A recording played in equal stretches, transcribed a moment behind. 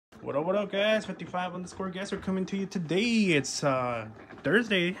What up, guys? 55 underscore guests are coming to you today. It's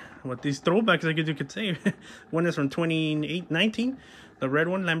Thursday with these throwbacks, I guess you could say. One is from 2019, the red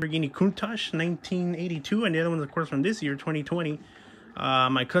one, Lamborghini Countach, 1982, and the other one's, of course, from this year, 2020.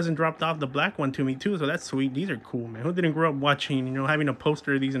 My cousin dropped off the black one to me, too, so that's sweet. These are cool, man. Who didn't grow up watching, having a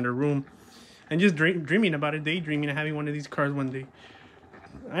poster of these in their room and just dreaming about it, daydreaming of having one of these cars one day?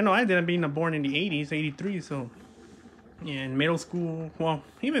 I know I didn't, being born in the 80s, 83, so... Yeah, in middle school, well,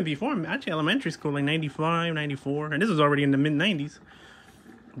 even before, actually elementary school, like 95, 94, and this was already in the mid-90s.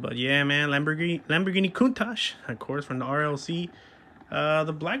 But yeah, man, Lamborghini Countach, of course, from the RLC.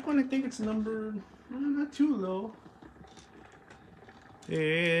 The black one, I think it's number, not too low.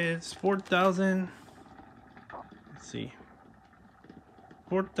 It's 4,000, let's see,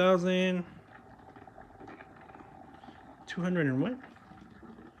 4,200 and what?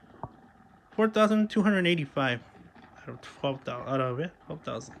 4,285. Out of 12,000, out of it,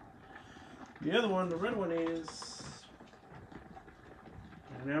 12,000. The other one, the red one, is.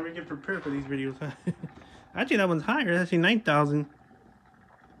 I never get prepared for these videos. Actually, that one's higher. That's actually 9,000.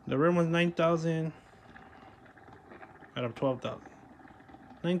 The red one's 9,000 out of 12,000.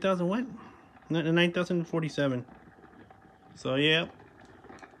 9,000 what? 9,047. So yeah,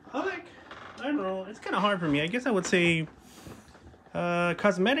 I don't know. It's kind of hard for me. I guess I would say,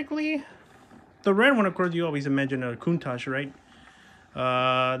 cosmetically. The red one, of course, you always imagine a Countach, right?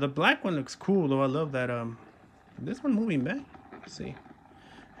 The black one looks cool, though. I love that. This one moving back. Let's see.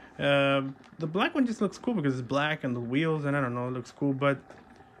 The black one just looks cool because it's black and the wheels, and I don't know, it looks cool. But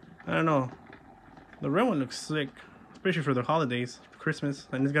I don't know. The red one looks slick, especially for the holidays, Christmas,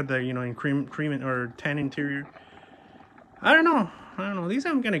 and it's got the in cream or tan interior. I don't know. These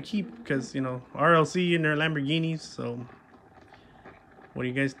I'm gonna keep because RLC and their Lamborghinis, so. What do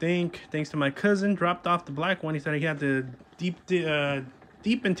you guys think? Thanks to my cousin, dropped off the black one. He said he had to deep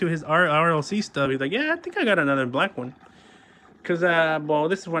into his RLC stuff. He's like, yeah, I think I got another black one. Because, well,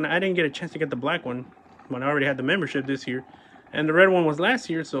 this is when I didn't get a chance to get the black one when I already had the membership this year. And the red one was last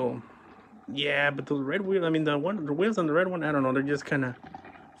year, so, yeah, but the red wheel, the wheels on the red one, I don't know, they're just kind of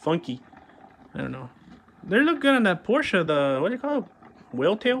funky. I don't know. They look good on that Porsche, what do you call it?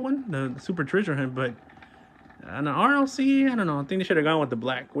 Whale tail one? The Super Treasure Hunt, but... on the RLC, I don't know. I think they should have gone with the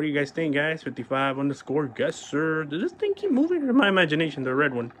black. What do you guys think, guys? 55 underscore guess, sir. Does this thing keep moving? Or in my imagination, the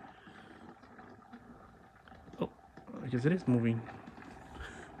red one? Oh, I guess it is moving.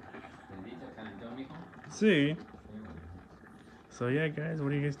 See? So yeah, guys, what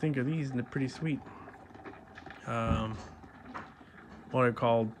do you guys think of these? They're pretty sweet. What are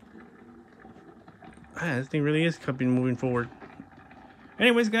called? This thing really is moving forward.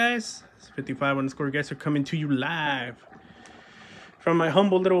 Anyways, guys, 55 underscore guests are coming to you live from my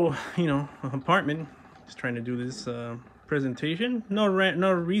humble little, apartment. Just trying to do this presentation. No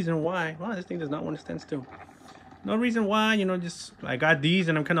reason why. Wow, this thing does not want to stand still. No reason why, just I got these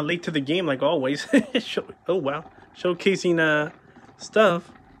and I'm kind of late to the game like always. Oh wow, showcasing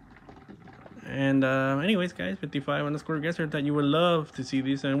stuff. And anyways, guys, 55 underscore guests that you would love to see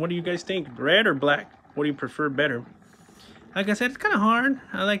these. And what do you guys think? Red or black? What do you prefer better? Like I said, it's kind of hard.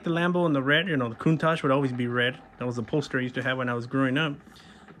 I like the Lambo and the red. The Countach would always be red. That was the poster I used to have when I was growing up.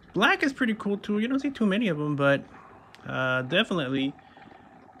 Black is pretty cool, too. You don't see too many of them, but definitely.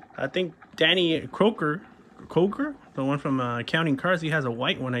 I think Danny Croker, the one from Counting Cars, he has a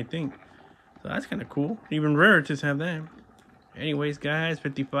white one, I think. So that's kind of cool. Even rarer to have that. Anyways, guys,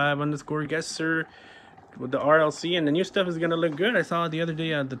 55 underscore guest, sir, with the RLC. And the new stuff is going to look good. I saw it the other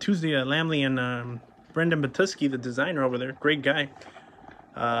day, the Tuesday, Lamley and... Brendan Batuski, the designer over there, great guy.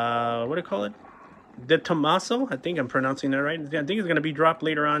 What do you call it? De Tomaso, I think I'm pronouncing that right. I think it's gonna be dropped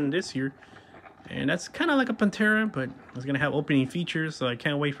later on this year, and that's kind of like a Pantera, but it's gonna have opening features, so I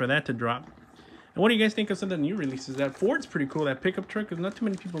can't wait for that to drop. And what do you guys think of some of the new releases? That Ford's pretty cool. That pickup truck, because not too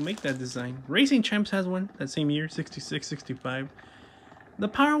many people make that design. Racing Champs has one that same year, 66, 65. The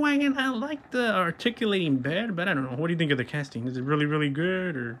Power Wagon, I like the articulating bed, but I don't know. What do you think of the casting? Is it really, really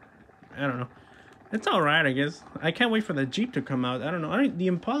good, or I don't know. It's alright, I guess. I can't wait for the Jeep to come out. I don't know. The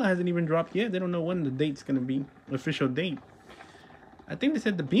Impala hasn't even dropped yet. They don't know when the date's going to be. Official date. I think they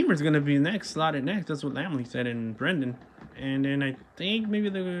said the Beamer's going to be next. Slotted next. That's what Lamley said and Brendan. And then I think maybe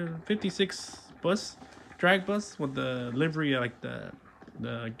the 56 bus. Drag bus with the livery like the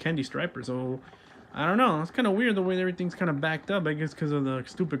candy striper. So, I don't know. It's kind of weird the way everything's kind of backed up. I guess because of the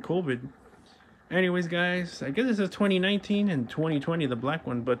stupid COVID. Anyways, guys, I guess this is 2019 and 2020, the black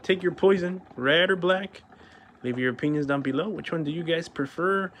one. But take your poison, red or black. Leave your opinions down below. Which one do you guys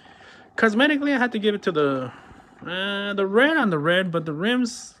prefer? Cosmetically, I had to give it to the red on the red, but the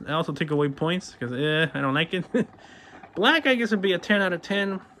rims, I also take away points because I don't like it. Black, I guess, would be a 10 out of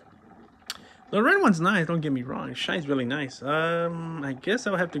 10. The red one's nice, don't get me wrong. It shines really nice. I guess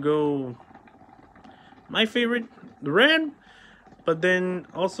I'll have to go my favorite, the red. But then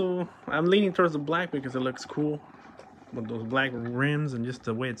also, I'm leaning towards the black because it looks cool with those black rims and just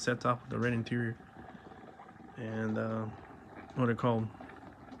the way it sets off with the red interior. And what are they called?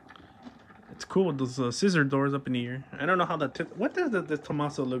 It's cool with those scissor doors up in the air. I don't know how what does the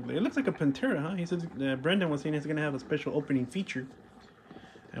Tommaso look like? It looks like a Pantera, huh? He said Brendan was saying it's gonna have a special opening feature.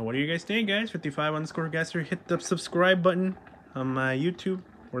 And what do you guys think, guys? 55_gasser. Hit the subscribe button on my YouTube.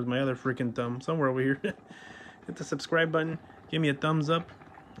 Where's my other freaking thumb? Somewhere over here. Hit the subscribe button. Give me a thumbs up.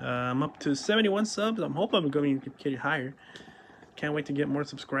 I'm up to 71 subs. I'm hoping I'm going to get higher. Can't wait to get more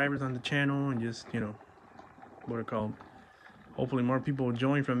subscribers on the channel and just, you know, what are called. Hopefully more people will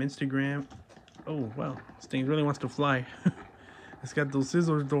join from Instagram. Oh, wow. This thing really wants to fly. It's got those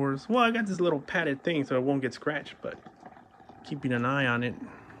scissors doors. Well, I got this little padded thing so it won't get scratched, but keeping an eye on it.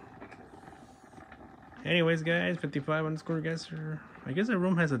 Anyways, guys, 55_gasser. I guess the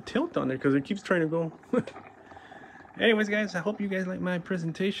room has a tilt on it because it keeps trying to go. Anyways, guys, I hope you guys like my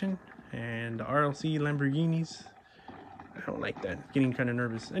presentation and the RLC Lamborghinis. I don't like that. Getting kind of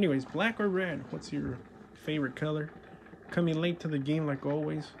nervous. Anyways, black or red? What's your favorite color? Coming late to the game like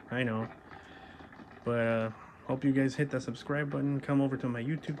always. I know. But hope you guys hit that subscribe button. Come over to my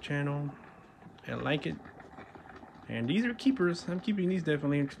YouTube channel and like it. And these are keepers. I'm keeping these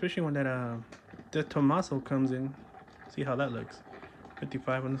definitely, especially when that Tommaso comes in. See how that looks.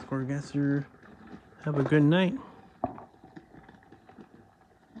 55_gasser. Have a good night.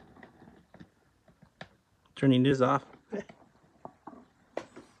 Turning this off.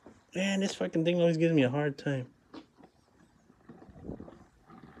 Man, this fucking thing always gives me a hard time.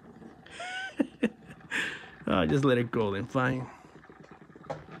 Oh, just let it go then, fine.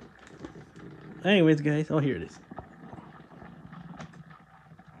 Anyways, guys, oh, here it is.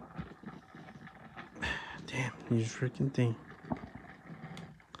 Damn, you freaking thing.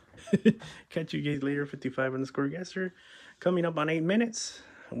 Catch you guys later, 55_gasser. Coming up on 8 minutes.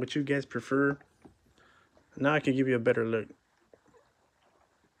 What you guys prefer? Now I can give you a better look.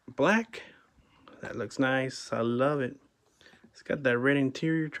 Black. That looks nice. I love it. It's got that red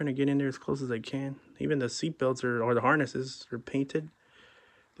interior. Trying to get in there as close as I can. Even the seat belts or the harnesses are painted.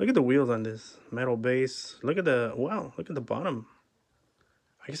 Look at the wheels on this. Metal base. Look at the, wow, look at the bottom.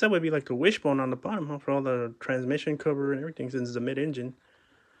 I guess that would be like the wishbone on the bottom, huh, for all the transmission cover and everything since it's a mid-engine.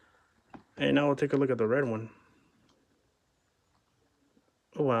 And now we'll take a look at the red one.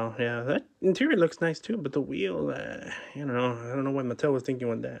 Oh, wow, yeah, that interior looks nice too, but the wheel, I don't know what Mattel was thinking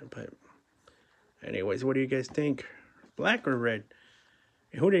with that, but anyways, what do you guys think? Black or red?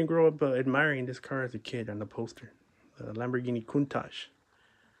 And who didn't grow up admiring this car as a kid on the poster? The Lamborghini Countach.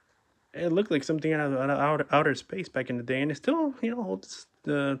 It looked like something out of outer space back in the day, and it still, you know, holds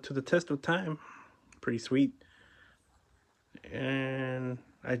to the test of time. Pretty sweet. And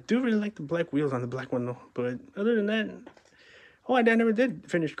I do really like the black wheels on the black one though, but other than that, oh, I never did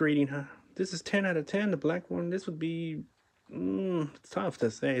finish grading, huh? This is 10 out of 10. The black one, this would be, it's tough to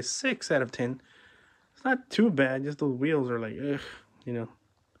say. 6 out of 10. It's not too bad. Just those wheels are like, ugh, you know.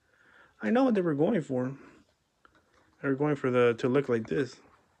 I know what they were going for. They were going for to look like this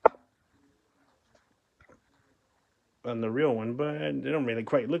on the real one, but they don't really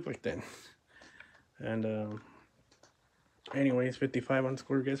quite look like that. And anyways,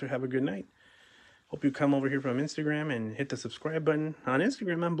 55_gasser. Have a good night. Hope you come over here from Instagram and hit the subscribe button. On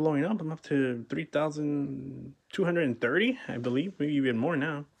Instagram, I'm blowing up. I'm up to 3,230, I believe. Maybe even more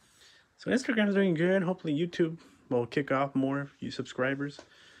now. So Instagram's doing good. Hopefully YouTube will kick off more you subscribers.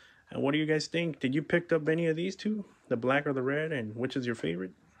 And what do you guys think? Did you pick up any of these two? The black or the red? And which is your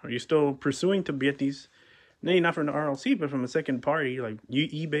favorite? Are you still pursuing to get these? Maybe not from the RLC, but from a second party, like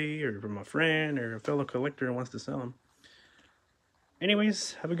eBay or from a friend or a fellow collector who wants to sell them.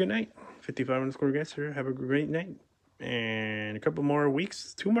 Anyways, have a good night. 55_gasser. Have a great night. And a couple more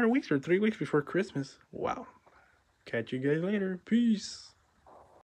weeks, 2 more weeks or 3 weeks before Christmas. Wow. Catch you guys later. Peace.